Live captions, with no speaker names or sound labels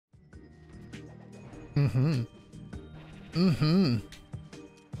Mm-hmm. Mm-hmm.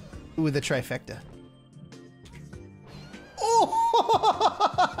 Ooh, the trifecta. Oh!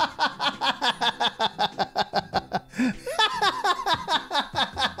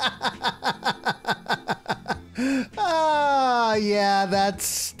 Ah, yeah,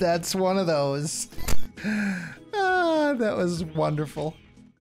 that's one of those. Ah, that was wonderful.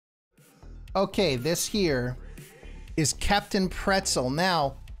 Okay, this here is Captain Pretzel.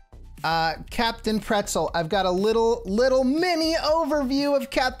 Now, Captain Pretzel, I've got a little mini overview of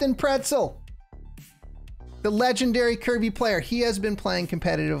Captain Pretzel. The legendary Kirby player. He has been playing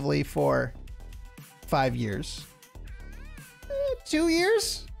competitively for 5 years. 2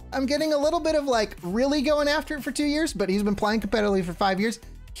 years? I'm getting a little bit of like really going after it for 2 years, but he's been playing competitively for 5 years.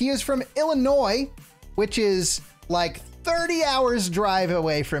 He is from Illinois, which is like 30 hours drive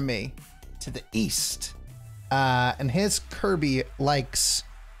away from me to the east. And his Kirby likes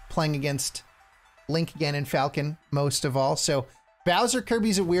playing against Link again and Falcon most of all. So Bowser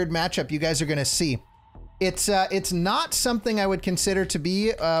Kirby's a weird matchup. You guys are gonna see. It's not something I would consider to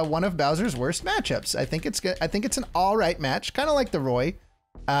be one of Bowser's worst matchups. I think it's an all right match, kind of like the Roy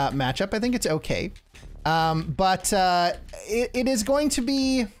matchup. I think it's okay, but it is going to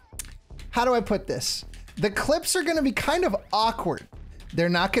be. How do I put this? The clips are going to be kind of awkward. They're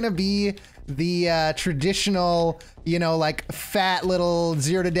not going to be the traditional, you know, like fat little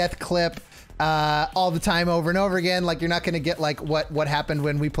 0 to death clip all the time over and over again. Like you're not going to get like what happened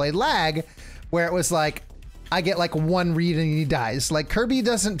when we played Lag, where it was like, I get like 1 read and he dies. Like Kirby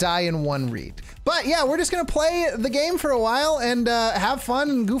doesn't die in 1 read. But yeah, we're just gonna play the game for a while and have fun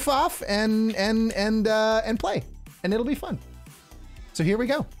and goof off and play, and it'll be fun. So here we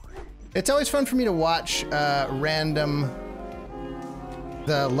go. It's always fun for me to watch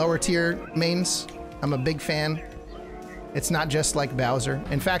the lower tier mains. I'm a big fan. It's not just like Bowser.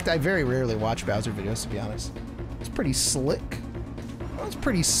 In fact, I very rarely watch Bowser videos, to be honest. It's pretty slick. Oh, it's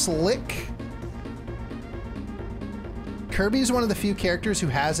pretty slick. Kirby is one of the few characters who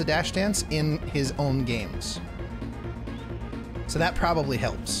has a dash dance in his own games. So that probably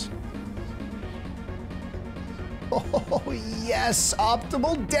helps. Oh yes,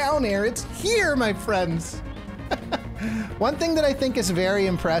 optimal down air, it's here, my friends. One thing that I think is very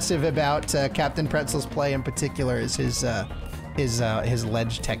impressive about Captain Pretzel's play in particular is his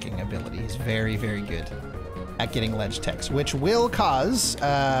ledge teching ability. He's very, very good at getting ledge techs, which will cause,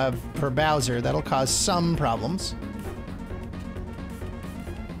 for Bowser, that'll cause some problems.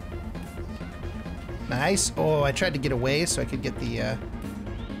 Nice. Oh, I tried to get away so I could get the,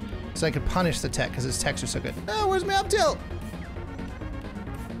 so I could punish the tech because his techs are so good. Oh, where's my up tilt?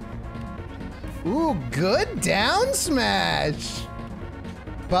 Ooh, good down smash.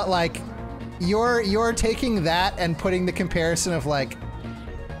 But like, you're taking that and putting the comparison of like,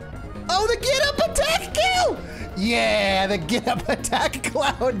 oh, the get up attack kill. Yeah, the get up attack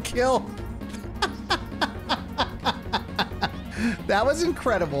cloud kill. That was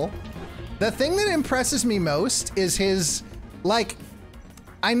incredible. The thing that impresses me most is his, like,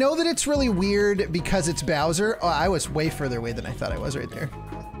 I know that it's really weird because it's Bowser. Oh, I was way further away than I thought I was right there.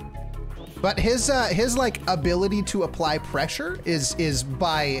 But his like ability to apply pressure is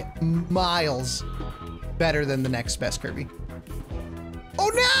by miles better than the next best Kirby. Oh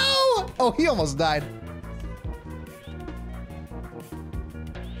no! Oh, he almost died.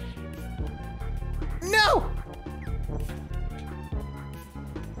 No!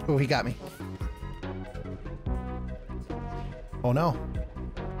 Oh, he got me. Oh no.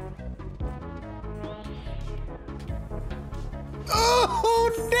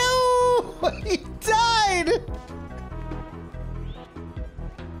 Oh no! He died!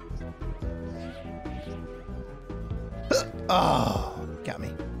 Oh, got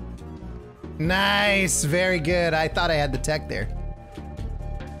me. Nice, very good. I thought I had the tech there.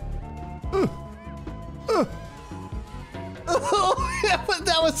 Oh, yeah, but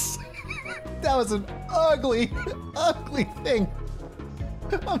that was an ugly, ugly thing.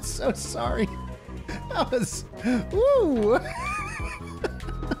 I'm so sorry. That was, woo.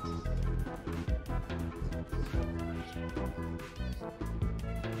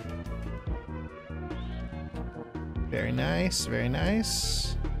 Very nice, very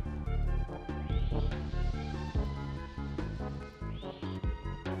nice.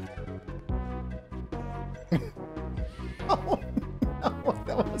 Oh no,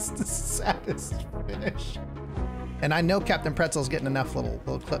 that was the saddest finish. And I know Captain Pretzel's getting enough little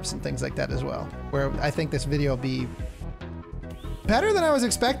clips and things like that as well, where I think this video will be better than I was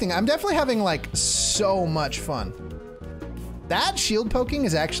expecting. I'm definitely having like so much fun. That shield poking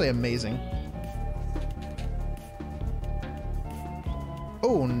is actually amazing.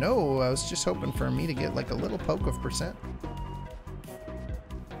 Oh no, I was just hoping for me to get like a little poke of percent.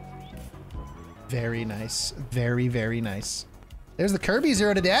 Very nice. Very, very nice. There's the Kirby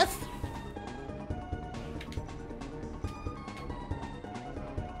 0 to death.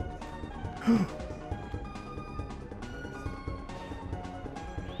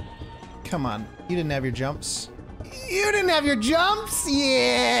 Come on. You didn't have your jumps. You didn't have your jumps?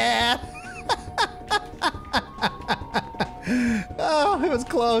 Yeah! Oh, it was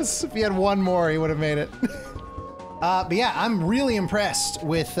close. If he had one more, he would have made it. But yeah, I'm really impressed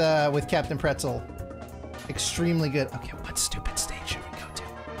with Captain Pretzel. Extremely good. Okay, what stupid stage should we go to?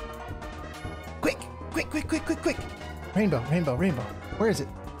 Quick, quick, quick, quick, quick, quick. Rainbow, rainbow, rainbow. Where is it?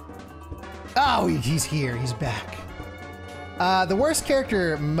 Oh, he's here. He's back. The worst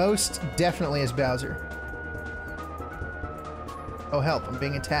character most definitely is Bowser. Oh, help. I'm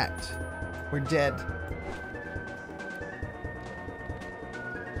being attacked. We're dead.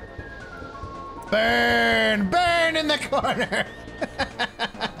 Burn! Burn in the corner!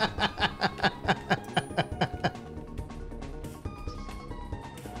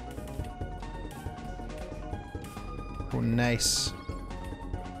 Oh, nice.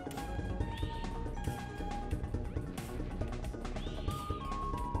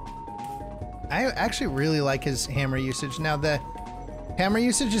 I actually really like his hammer usage. Now, the hammer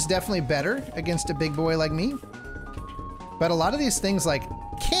usage is definitely better against a big boy like me. But a lot of these things, like,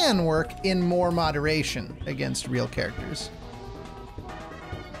 can work in more moderation against real characters.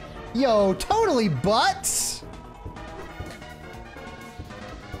 Yo, totally butts!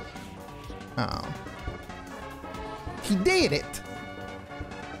 Oh. He did it!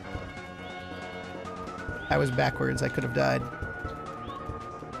 I was backwards, I could have died.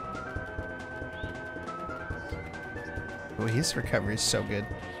 Oh, his recovery is so good.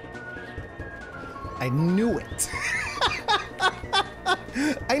 I knew it!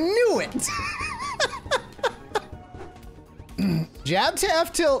 I knew it! Jab to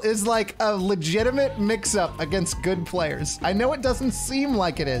F tilt is like a legitimate mix-up against good players. I know it doesn't seem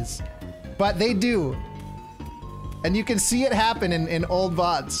like it is, but they do. And you can see it happen in old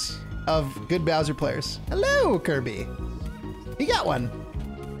VODs of good Bowser players. Hello, Kirby. He got one.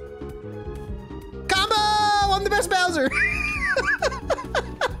 Combo! I'm the best Bowser!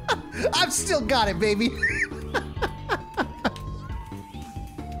 I've still got it, baby.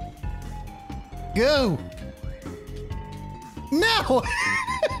 Go! No!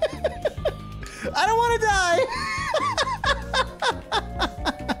 I don't want to die!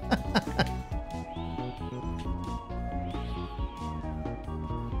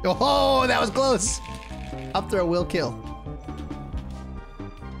 Oh, that was close! Up throw will kill.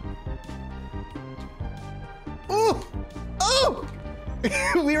 Ooh! Oh!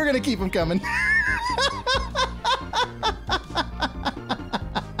 We were gonna keep him coming.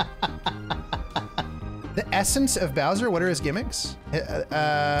 The essence of Bowser, what are his gimmicks?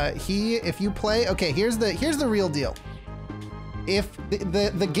 If you play, okay, here's the real deal. If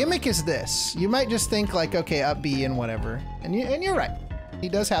the gimmick is this, you might just think like, okay, up B and whatever, and you're right. He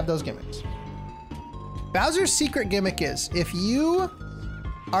does have those gimmicks. Bowser's secret gimmick is, if you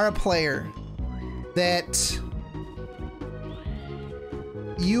are a player that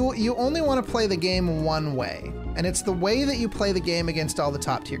you only want to play the game one way, and it's the way that you play the game against all the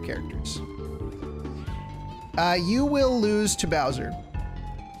top tier characters, you will lose to Bowser.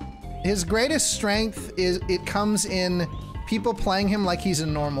 His greatest strength is it comes in people playing him like he's a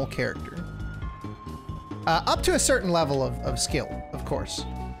normal character. Up to a certain level of skill, of course.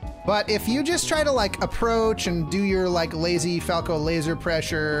 But if you just try to like approach and do your like lazy Falco laser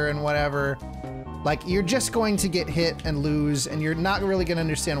pressure and whatever, like you're just going to get hit and lose, and you're not really gonna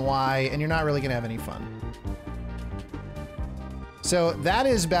understand why, and you're not really gonna have any fun. So that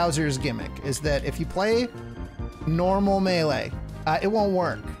is Bowser's gimmick, is that if you play normal melee, it won't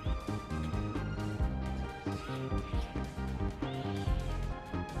work.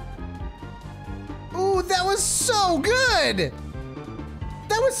 Ooh, that was so good!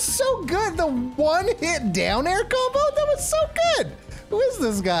 That was so good! The one-hit down air combo? That was so good! Who is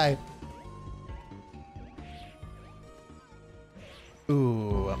this guy?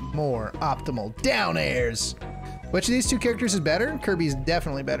 Ooh, more optimal down airs. Which of these two characters is better? Kirby's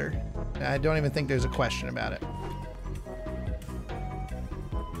definitely better. I don't even think there's a question about it.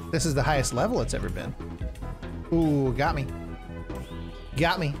 This is the highest level it's ever been. Ooh, got me.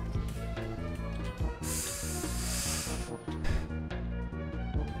 Got me.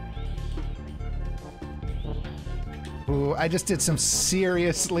 Ooh, I just did some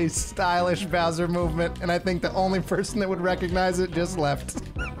seriously stylish Bowser movement, and I think the only person that would recognize it just left.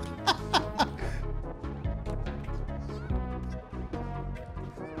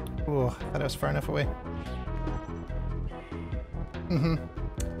 Ooh, I thought I was far enough away. Mm-hmm.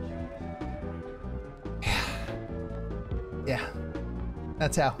 Yeah.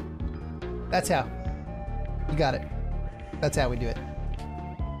 That's how. That's how. You got it. That's how we do it.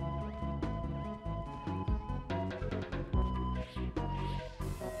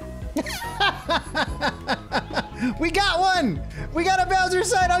 We got one! We got a Bowser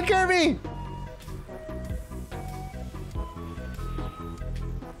sight on Kirby!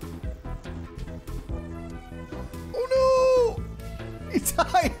 Oh no! He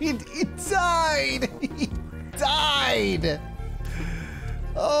died! He died! He died!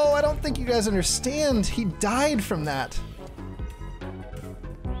 Oh, I don't think you guys understand. He died from that.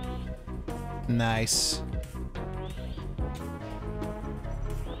 Nice.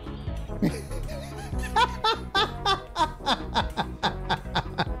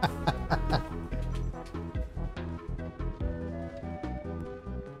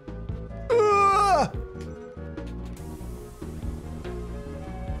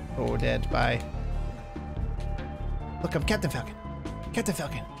 Oh, dead. Bye. Look, I'm Captain Falcon. Captain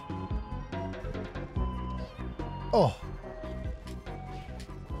Falcon. Oh.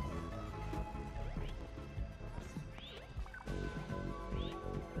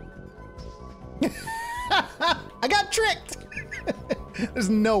 I got tricked! There's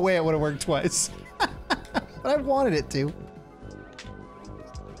no way it would have worked twice. But I wanted it to.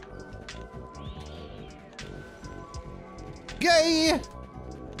 Yay!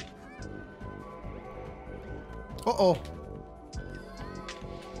 Uh-oh.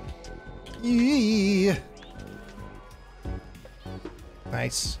 Yee.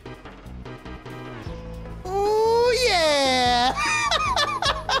 Nice. Oh yeah!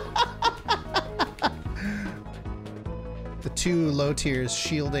 The two low tiers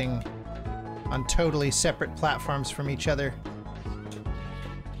shielding on totally separate platforms from each other.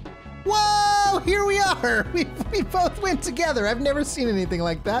 Whoa! Here we are! We both went together. I've never seen anything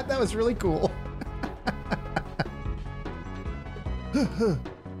like that. That was really cool.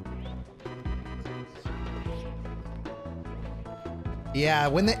 Yeah,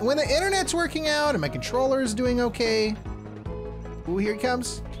 when the internet's working out and my controller is doing okay. Ooh, here he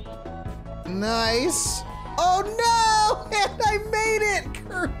comes. Nice. Oh no! And I made it!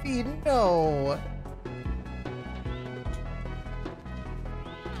 Kirby, no.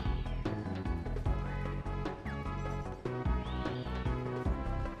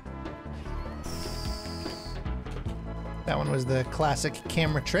 That one was the classic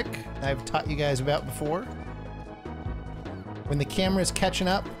camera trick I've taught you guys about before. When the camera's catching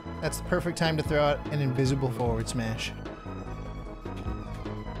up, that's the perfect time to throw out an invisible forward smash.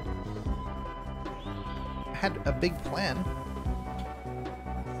 I had a big plan.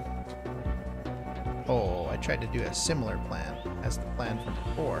 Oh, I tried to do a similar plan as the plan from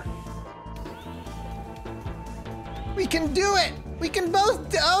before. We can do it! We can both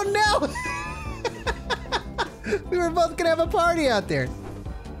do— oh no! We were both gonna have a party out there.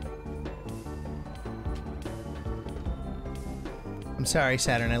 I'm sorry,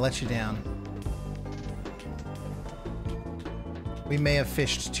 Saturn, I let you down. We may have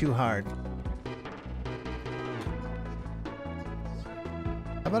fished too hard.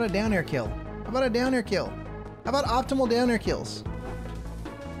 How about a down air kill? How about a down air kill? How about optimal down air kills?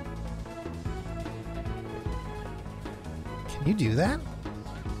 Can you do that?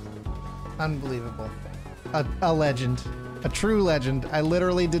 Unbelievable. A legend. A true legend. I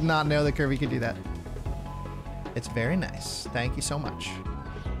literally did not know that Kirby could do that. It's very nice. Thank you so much.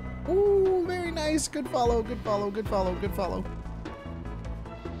 Ooh, very nice. Good follow, good follow, good follow, good follow.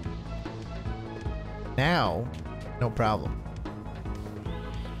 Now, no problem.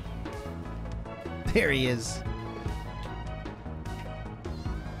 There he is.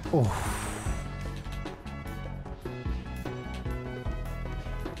 Oh.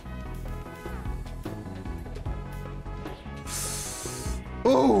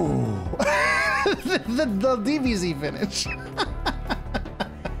 Ooh. the DBZ finish.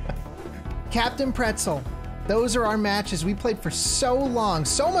 Captain Pretzel. Those are our matches. We played for so long,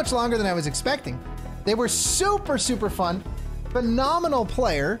 so much longer than I was expecting. They were super, super fun. Phenomenal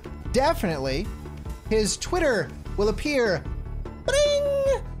player, definitely. His Twitter will appear.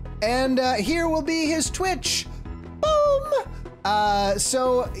 Bing! And here will be his Twitch. Boom!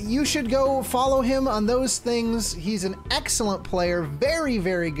 So you should go follow him on those things. He's an excellent player. Very,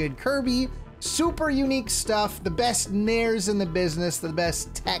 very good Kirby. Super unique stuff. The best nairs in the business. The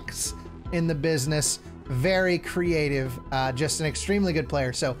best techs in the business. Very creative. Just an extremely good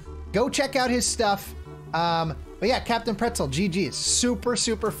player. So go check out his stuff. But yeah, Captain Pretzel, GG's. Super,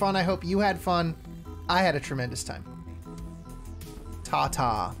 super fun. I hope you had fun. I had a tremendous time.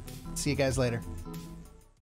 Ta-ta. See you guys later.